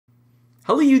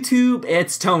Hello YouTube,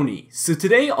 it's Tony. So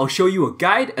today I'll show you a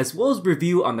guide as well as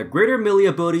review on the greater melee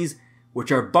abilities,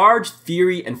 which are Barge,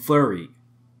 Fury, and Flurry.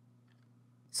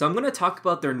 So I'm going to talk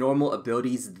about their normal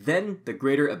abilities, then the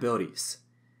greater abilities.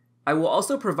 I will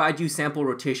also provide you sample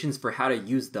rotations for how to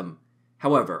use them.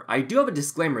 However, I do have a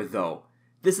disclaimer though.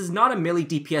 This is not a melee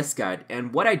DPS guide,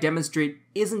 and what I demonstrate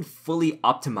isn't fully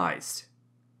optimized.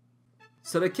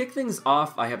 So to kick things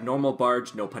off, I have normal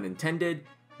Barge, no pun intended,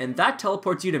 and that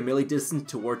teleports you to melee distance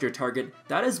towards your target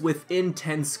that is within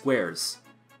 10 squares.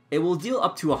 It will deal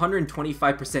up to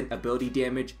 125% ability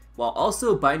damage while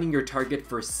also binding your target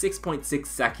for 6.6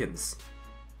 seconds.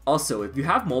 Also, if you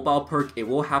have mobile perk, it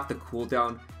will have the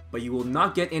cooldown, but you will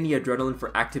not get any adrenaline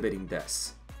for activating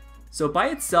this. So by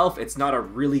itself, it's not a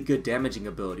really good damaging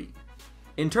ability.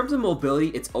 In terms of mobility,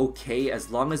 it's okay as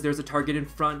long as there's a target in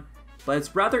front, but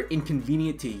it's rather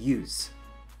inconvenient to use.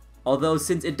 Although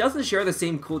since it doesn't share the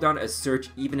same cooldown as Search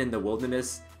even in the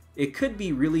wilderness, it could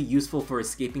be really useful for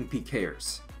escaping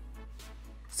PKers.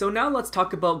 So now let's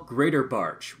talk about Greater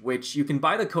Barge, which you can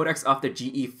buy the codex off the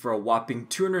GE for a whopping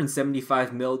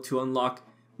 275 mil to unlock,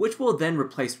 which will then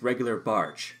replace regular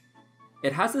Barge.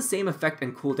 It has the same effect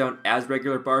and cooldown as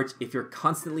regular Barge if you're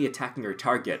constantly attacking your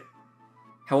target.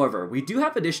 However, we do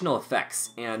have additional effects,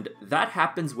 and that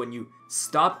happens when you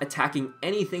stop attacking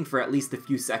anything for at least a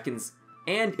few seconds,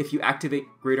 and if you activate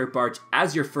Greater Barge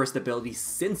as your first ability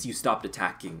since you stopped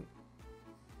attacking.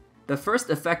 The first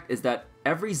effect is that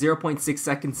every 0.6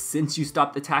 seconds since you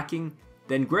stopped attacking,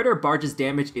 then Greater Barge's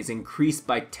damage is increased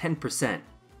by 10%.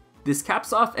 This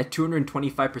caps off at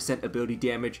 225% ability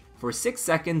damage for 6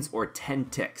 seconds or 10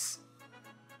 ticks.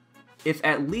 If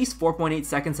at least 4.8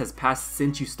 seconds has passed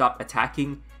since you stopped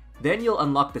attacking, then you'll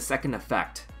unlock the second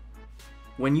effect.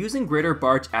 When using Greater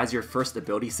Barge as your first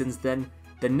ability since then,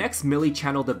 the next melee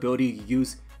channeled ability you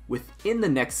use within the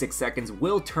next 6 seconds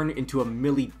will turn into a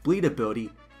melee bleed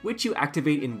ability, which you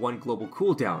activate in one global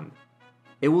cooldown.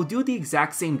 It will do the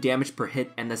exact same damage per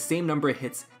hit and the same number of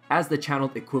hits as the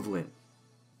channeled equivalent.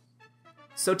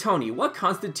 So Tony, what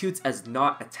constitutes as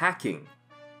not attacking?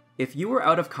 If you were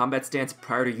out of combat stance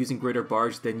prior to using Greater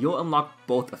Barge, then you'll unlock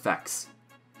both effects.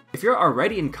 If you're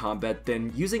already in combat,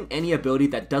 then using any ability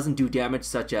that doesn't do damage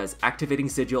such as activating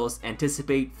sigils,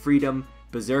 anticipate, freedom,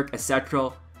 berserk,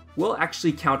 etc. will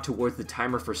actually count towards the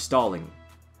timer for stalling.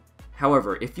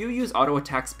 However, if you use auto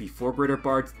attacks before Greater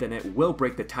Barge, then it will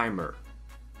break the timer.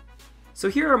 So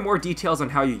here are more details on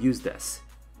how you use this.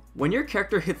 When your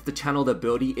character hits the channeled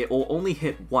ability, it will only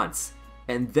hit once,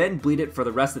 and then bleed it for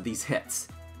the rest of these hits.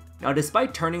 Now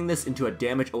despite turning this into a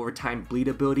damage over time bleed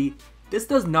ability, this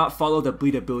does not follow the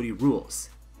bleed ability rules.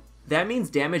 That means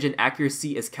damage and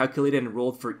accuracy is calculated and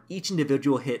rolled for each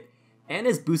individual hit, and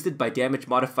is boosted by damage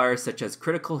modifiers such as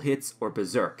critical hits or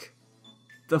berserk.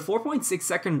 The 4.6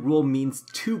 second rule means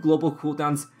 2 global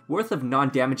cooldowns worth of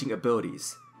non-damaging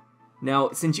abilities.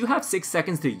 Now, since you have 6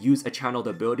 seconds to use a channeled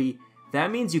ability,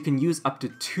 that means you can use up to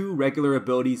 2 regular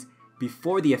abilities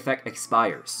before the effect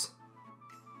expires.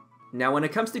 Now when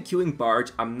it comes to queuing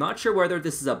Barge, I'm not sure whether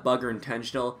this is a bug or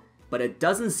intentional, but it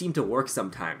doesn't seem to work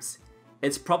sometimes.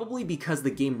 It's probably because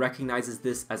the game recognizes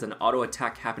this as an auto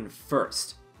attack happened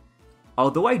first.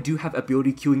 Although I do have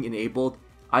ability queuing enabled,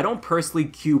 I don't personally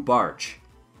queue Barge.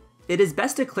 It is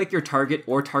best to click your target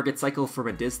or target cycle from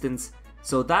a distance,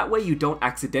 so that way you don't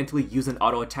accidentally use an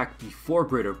auto attack before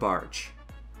Greater Barge.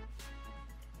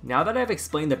 Now that I've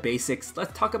explained the basics,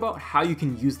 let's talk about how you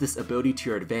can use this ability to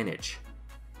your advantage.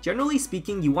 Generally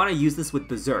speaking, you want to use this with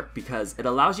Berserk because it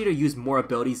allows you to use more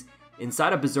abilities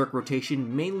inside a Berserk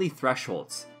rotation, mainly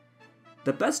thresholds.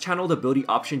 The best channeled ability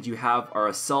options you have are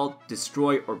Assault,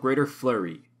 Destroy, or Greater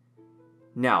Flurry.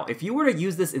 Now, if you were to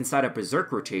use this inside a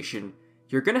Berserk rotation,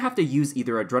 you're going to have to use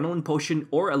either Adrenaline Potion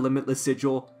or a Limitless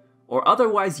Sigil, or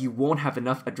otherwise you won't have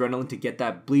enough Adrenaline to get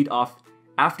that bleed off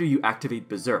after you activate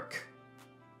Berserk.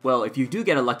 Well, if you do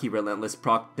get a lucky Relentless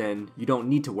proc, then you don't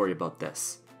need to worry about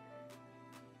this.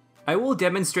 I will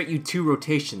demonstrate you 2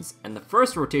 rotations, and the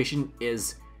first rotation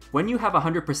is when you have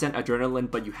 100%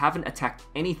 adrenaline but you haven't attacked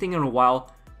anything in a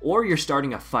while, or you're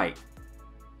starting a fight.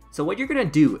 So what you're going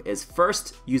to do is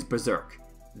first use Berserk,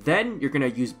 then you're going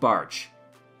to use Barge.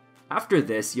 After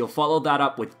this, you'll follow that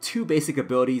up with 2 basic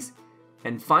abilities,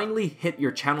 and finally hit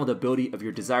your channeled ability of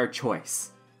your desired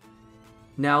choice.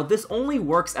 Now this only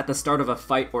works at the start of a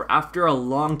fight or after a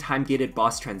long time gated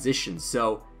boss transition,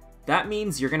 so that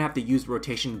means you're going to have to use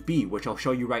rotation B, which I'll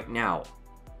show you right now.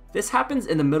 This happens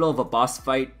in the middle of a boss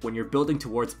fight when you're building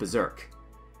towards Berserk.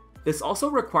 This also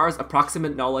requires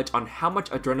approximate knowledge on how much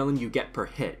adrenaline you get per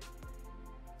hit.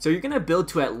 So you're going to build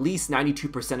to at least 92%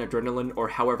 adrenaline or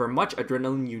however much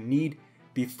adrenaline you need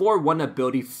before one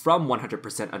ability from 100%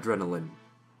 Adrenaline.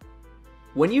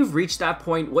 When you've reached that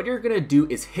point, what you're gonna do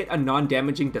is hit a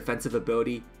non-damaging defensive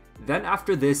ability, then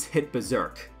after this hit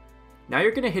Berserk. Now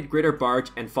you're gonna hit Greater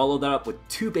Barge and follow that up with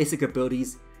 2 basic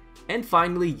abilities, and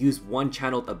finally use 1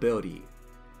 channeled ability.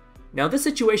 Now this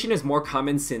situation is more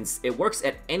common since it works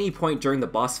at any point during the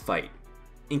boss fight.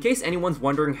 In case anyone's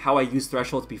wondering how I use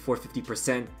thresholds before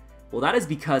 50%, well that is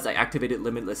because I activated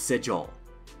Limitless Sigil.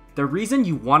 The reason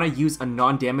you want to use a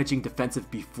non-damaging defensive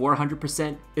before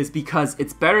 100% is because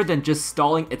it's better than just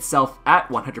stalling itself at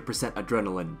 100%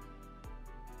 Adrenaline.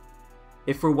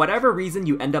 If for whatever reason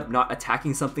you end up not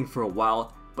attacking something for a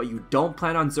while, but you don't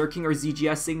plan on zerking or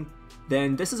ZGSing,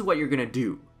 then this is what you're gonna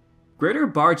do. Greater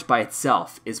Barge by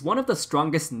itself is one of the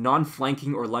strongest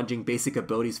non-flanking or lunging basic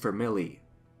abilities for melee.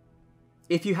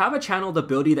 If you have a channeled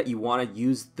ability that you want to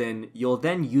use, then you'll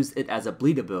then use it as a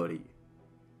bleed ability.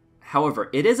 However,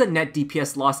 it is a net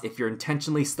DPS loss if you're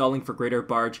intentionally stalling for Greater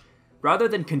Barge, rather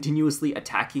than continuously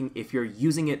attacking if you're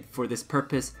using it for this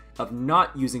purpose of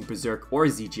not using Berserk or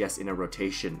ZGS in a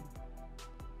rotation.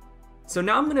 So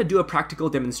now I'm going to do a practical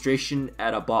demonstration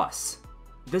at a boss.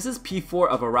 This is P4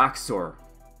 of Araxor.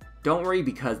 Don't worry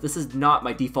because this is not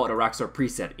my default Araxor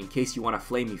preset in case you want to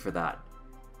flame me for that.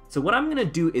 So what I'm going to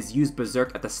do is use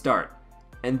Berserk at the start,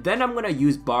 and then I'm going to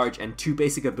use Barge and 2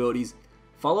 basic abilities,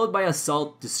 followed by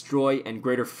Assault, Destroy, and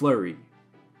Greater Flurry.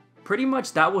 Pretty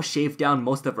much that will shave down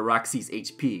most of Araxi's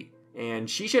HP, and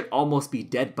she should almost be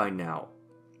dead by now.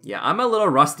 Yeah, I'm a little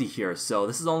rusty here, so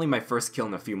this is only my first kill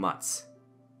in a few months.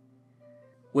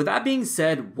 With that being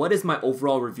said, what is my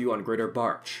overall review on Greater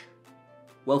Barge?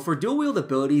 Well, for dual wield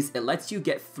abilities, it lets you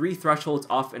get 3 thresholds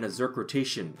off in a Zerk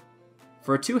rotation.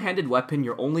 For a 2-handed weapon,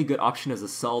 your only good option is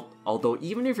Assault, although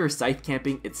even if you're scythe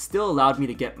camping, it still allowed me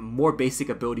to get more basic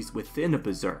abilities within a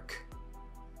Berserk.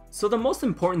 So the most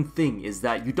important thing is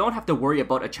that you don't have to worry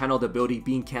about a channeled ability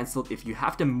being cancelled if you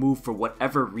have to move for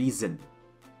whatever reason.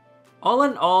 All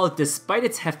in all, despite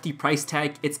its hefty price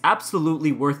tag, it's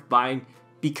absolutely worth buying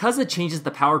because it changes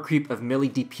the power creep of melee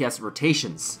DPS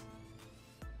rotations.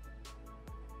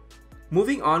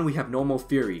 Moving on, we have Normal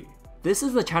Fury. This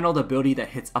is the channeled ability that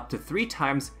hits up to 3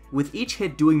 times, with each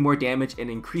hit doing more damage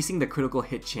and increasing the critical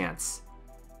hit chance.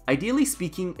 Ideally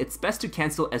speaking, it's best to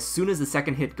cancel as soon as the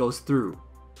second hit goes through.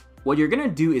 What you're gonna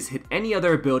do is hit any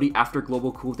other ability after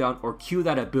global cooldown or Q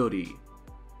that ability.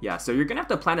 Yeah, so you're gonna have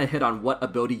to plan a hit on what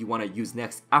ability you want to use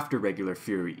next after regular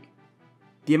Fury.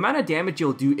 The amount of damage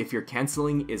you'll do if you're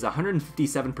cancelling is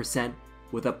 157%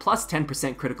 with a plus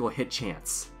 10% critical hit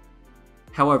chance.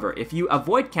 However, if you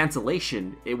avoid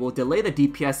cancellation, it will delay the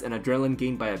DPS and adrenaline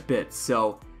gain by a bit,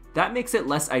 so that makes it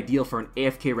less ideal for an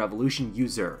AFK Revolution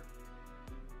user.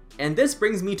 And this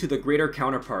brings me to the greater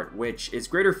counterpart, which is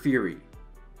Greater Fury.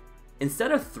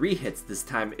 Instead of 3 hits this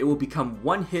time, it will become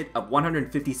 1 hit of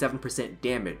 157%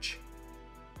 damage.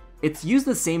 It's used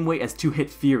the same way as 2-hit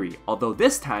Fury, although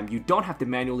this time you don't have to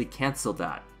manually cancel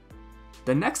that.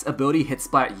 The next ability hit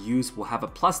splat used will have a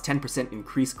plus 10%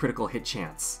 increased critical hit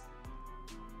chance.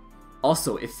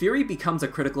 Also, if Fury becomes a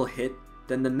critical hit,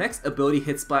 then the next ability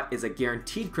hit splat is a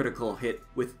guaranteed critical hit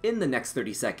within the next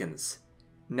 30 seconds.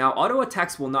 Now, auto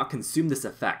attacks will not consume this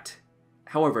effect.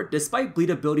 However, despite bleed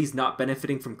abilities not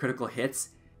benefiting from critical hits,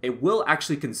 it will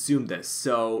actually consume this,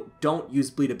 so don't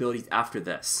use bleed abilities after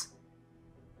this.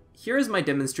 Here is my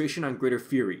demonstration on Greater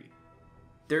Fury.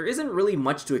 There isn't really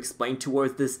much to explain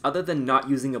towards this other than not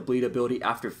using a bleed ability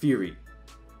after Fury.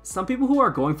 Some people who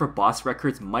are going for boss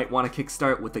records might want to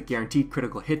kickstart with a guaranteed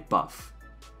critical hit buff.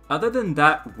 Other than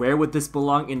that, where would this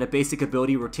belong in the basic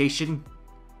ability rotation?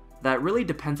 That really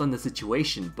depends on the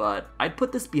situation, but I'd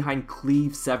put this behind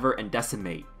Cleave, Sever, and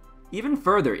Decimate. Even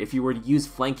further if you were to use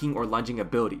flanking or lunging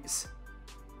abilities.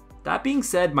 That being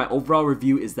said, my overall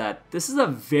review is that this is a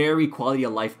very quality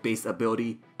of life based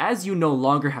ability, as you no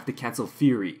longer have to cancel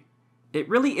Fury. It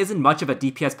really isn't much of a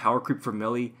DPS power creep for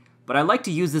melee, but I like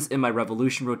to use this in my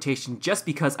Revolution rotation just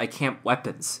because I camp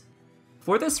weapons.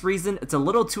 For this reason, it's a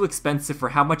little too expensive for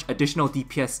how much additional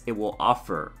DPS it will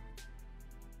offer.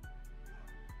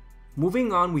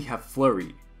 Moving on, we have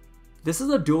Flurry. This is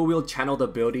a dual wield channeled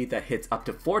ability that hits up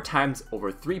to 4 times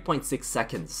over 3.6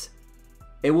 seconds.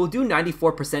 It will do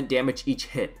 94% damage each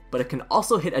hit, but it can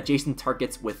also hit adjacent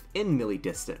targets within melee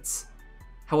distance.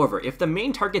 However, if the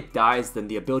main target dies, then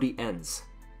the ability ends.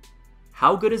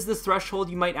 How good is this threshold,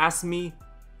 you might ask me?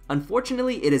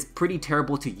 Unfortunately, it is pretty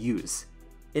terrible to use.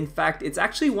 In fact, it's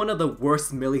actually one of the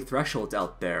worst melee thresholds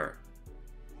out there.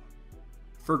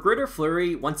 For Greater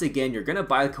Flurry, once again, you're gonna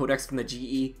buy the codex from the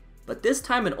GE, but this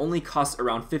time it only costs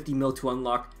around 50 mil to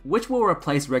unlock, which will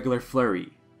replace regular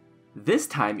Flurry. This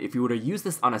time, if you were to use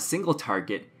this on a single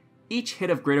target, each hit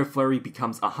of Greater Flurry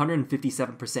becomes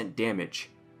 157% damage.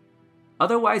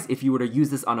 Otherwise, if you were to use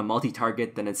this on a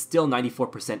multi-target, then it's still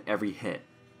 94% every hit.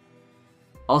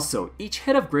 Also, each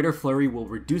hit of Greater Flurry will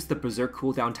reduce the Berserk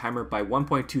cooldown timer by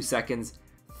 1.2 seconds,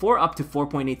 for up to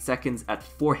 4.8 seconds at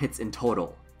 4 hits in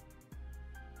total.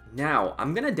 Now,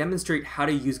 I'm gonna demonstrate how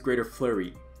to use Greater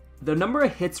Flurry. The number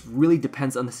of hits really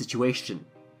depends on the situation.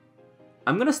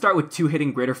 I'm gonna start with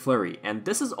 2-hitting Greater Flurry, and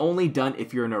this is only done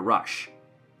if you're in a rush.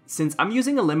 Since I'm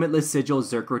using a Limitless Sigil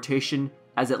Zerk rotation,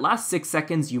 as it lasts 6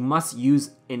 seconds, you must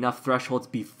use enough thresholds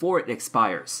before it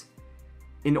expires.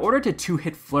 In order to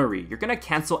 2-hit Flurry, you're gonna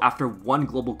cancel after 1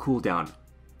 global cooldown.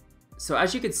 So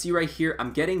as you can see right here,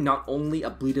 I'm getting not only a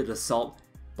Bleeded Assault,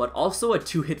 but also a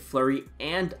 2-hit Flurry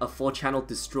and a full channel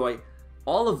Destroy,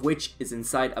 all of which is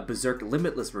inside a Berserk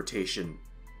Limitless rotation.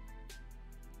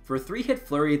 For 3-hit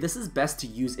Flurry, this is best to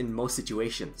use in most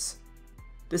situations.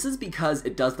 This is because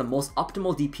it does the most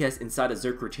optimal DPS inside a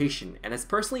Zerk rotation, and it's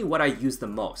personally what I use the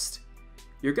most.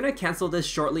 You're gonna cancel this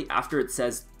shortly after it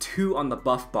says 2 on the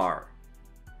buff bar.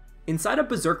 Inside a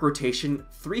Berserk rotation,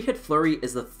 3-hit Flurry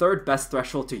is the 3rd best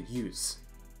threshold to use.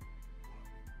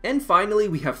 And finally,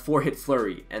 we have 4-hit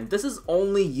Flurry, and this is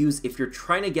only used if you're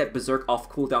trying to get Berserk off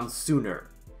cooldown sooner.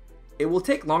 It will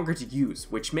take longer to use,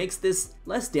 which makes this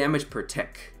less damage per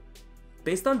tick.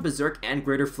 Based on Berserk and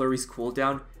Greater Flurry's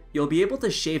cooldown, you'll be able to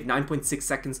shave 9.6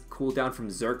 seconds cooldown from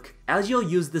Zerk, as you'll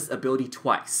use this ability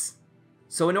twice.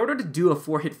 So in order to do a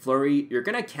 4-hit Flurry, you're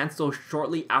gonna cancel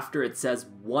shortly after it says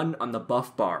 1 on the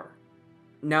buff bar.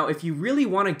 Now if you really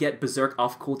want to get Berserk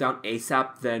off cooldown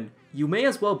ASAP, then you may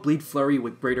as well bleed Flurry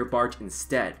with Greater Barge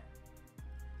instead.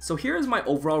 So here is my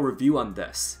overall review on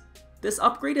this. This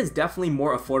upgrade is definitely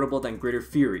more affordable than Greater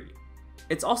Fury.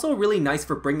 It's also really nice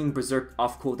for bringing Berserk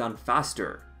off cooldown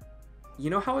faster. You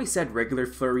know how I said regular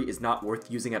Flurry is not worth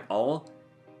using at all?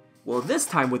 Well, this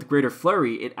time with Greater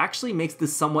Flurry, it actually makes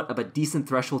this somewhat of a decent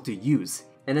threshold to use,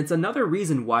 and it's another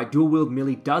reason why dual wield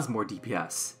melee does more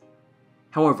DPS.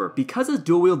 However, because it's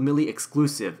dual wield melee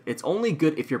exclusive, it's only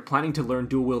good if you're planning to learn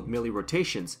dual wield melee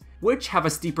rotations, which have a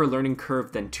steeper learning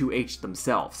curve than 2H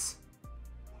themselves.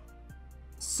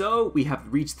 So we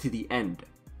have reached to the end.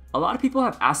 A lot of people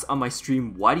have asked on my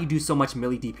stream, why do you do so much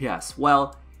melee DPS?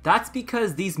 Well, that's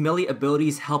because these melee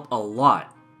abilities help a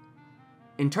lot.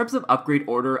 In terms of upgrade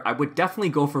order, I would definitely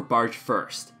go for Barge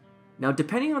first. Now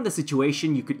depending on the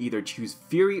situation, you could either choose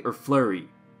Fury or Flurry.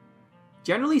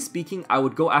 Generally speaking, I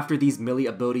would go after these melee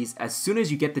abilities as soon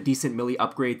as you get the decent melee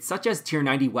upgrades such as tier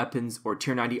 90 weapons or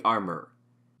tier 90 armor.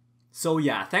 So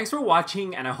yeah, thanks for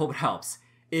watching and I hope it helps.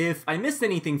 If I missed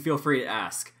anything, feel free to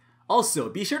ask. Also,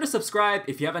 be sure to subscribe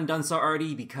if you haven't done so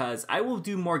already because I will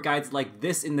do more guides like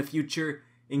this in the future,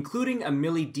 including a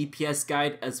melee DPS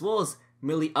guide as well as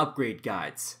melee upgrade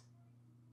guides.